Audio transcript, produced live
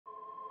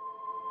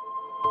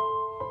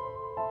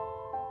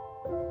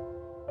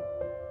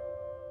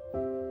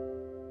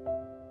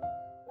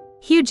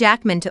Hugh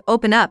Jackman to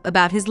open up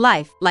about his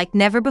life like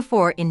never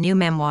before in new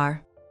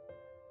memoir.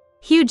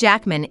 Hugh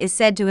Jackman is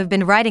said to have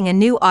been writing a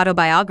new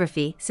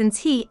autobiography since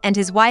he and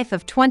his wife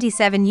of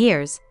 27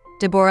 years,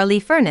 Deborra-Lee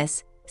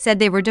Furness, said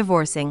they were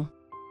divorcing.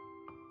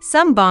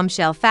 Some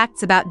bombshell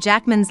facts about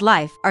Jackman's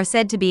life are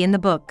said to be in the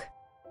book.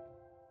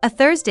 A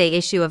Thursday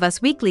issue of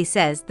Us Weekly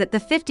says that the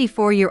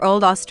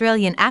 54-year-old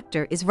Australian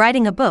actor is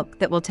writing a book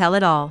that will tell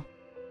it all.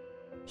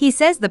 He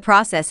says the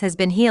process has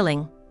been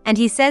healing, and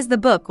he says the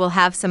book will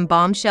have some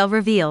bombshell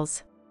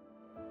reveals.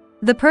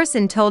 The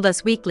person told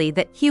Us Weekly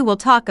that Hugh will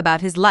talk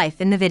about his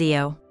life in the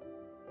video.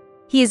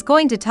 He is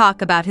going to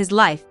talk about his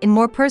life in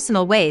more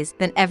personal ways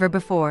than ever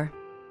before.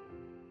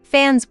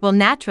 Fans will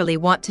naturally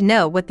want to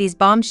know what these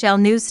bombshell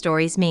news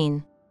stories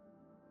mean.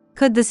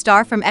 Could the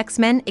star from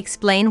X-Men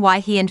explain why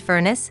he and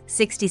Furness,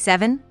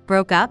 67,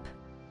 broke up?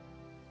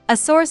 A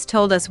source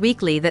told Us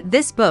Weekly that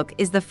this book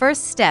is the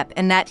first step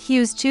and that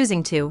Hugh's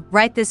choosing to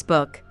write this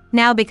book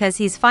now because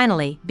he's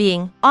finally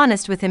being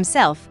honest with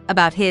himself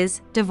about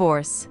his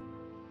divorce.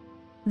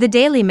 The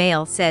Daily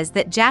Mail says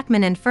that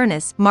Jackman and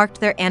Furness marked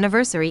their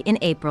anniversary in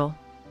April.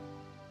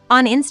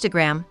 On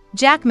Instagram,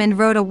 Jackman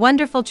wrote a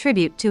wonderful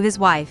tribute to his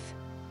wife.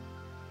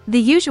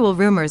 The usual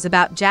rumors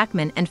about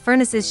Jackman and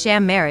Furness's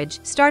sham marriage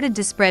started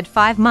to spread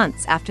 5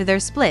 months after their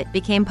split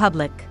became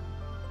public.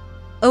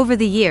 Over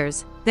the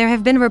years, there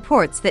have been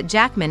reports that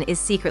Jackman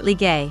is secretly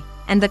gay,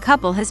 and the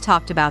couple has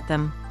talked about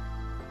them.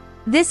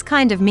 This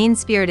kind of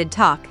mean-spirited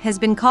talk has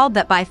been called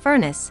that by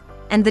Furness,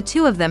 and the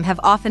two of them have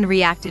often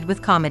reacted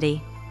with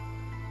comedy.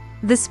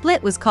 The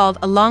split was called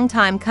a long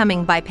time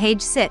coming by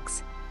Page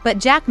 6, but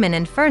Jackman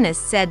and Furness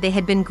said they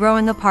had been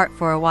growing apart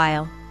for a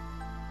while.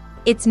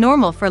 It's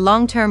normal for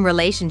long-term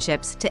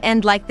relationships to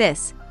end like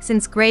this,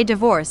 since gray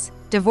divorce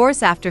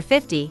after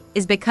 50,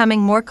 is becoming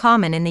more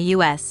common in the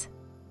US.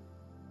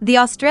 The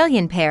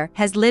Australian pair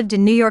has lived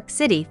in New York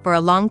City for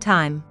a long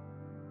time.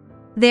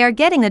 They are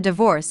getting a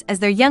divorce as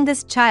their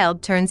youngest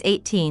child turns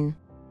 18.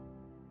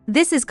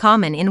 This is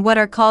common in what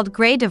are called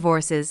gray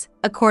divorces,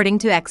 according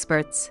to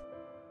experts.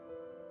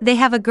 They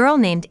have a girl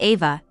named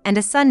Ava and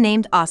a son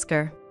named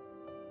Oscar.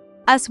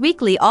 Us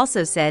Weekly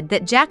also said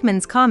that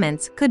Jackman's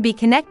comments could be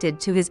connected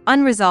to his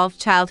unresolved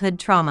childhood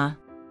trauma.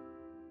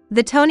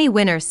 The Tony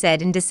winner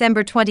said in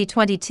December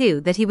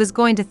 2022 that he was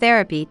going to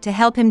therapy to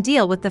help him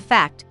deal with the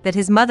fact that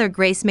his mother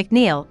Grace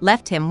McNeil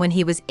left him when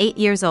he was 8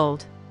 years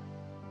old.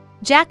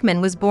 Jackman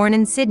was born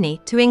in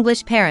Sydney to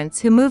English parents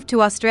who moved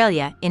to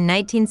Australia in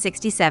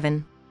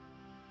 1967.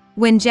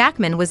 When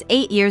Jackman was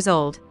 8 years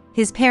old,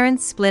 his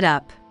parents split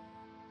up.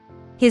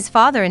 His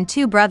father and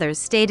 2 brothers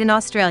stayed in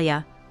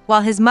Australia,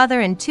 while his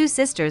mother and 2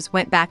 sisters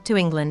went back to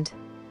England.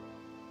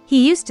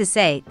 He used to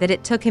say that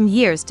it took him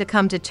years to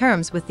come to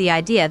terms with the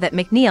idea that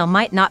McNeil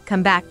might not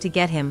come back to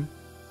get him.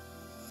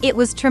 It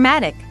was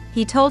traumatic,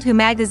 he told Who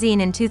magazine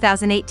in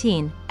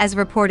 2018, as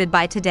reported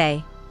by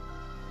Today.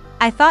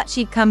 I thought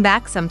she'd come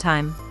back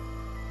sometime.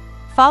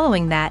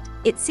 Following that,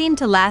 it seemed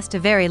to last a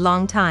very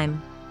long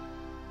time.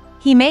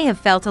 He may have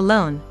felt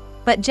alone,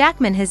 but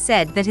Jackman has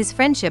said that his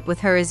friendship with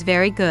her is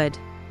very good.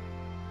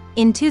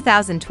 In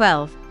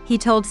 2012, he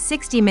told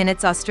 60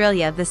 Minutes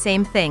Australia the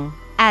same thing,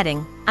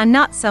 adding, "I'm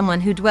not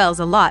someone who dwells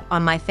a lot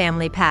on my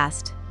family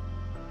past.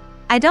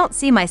 I don't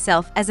see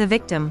myself as a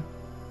victim.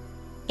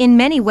 In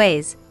many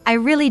ways, I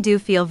really do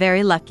feel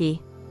very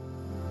lucky."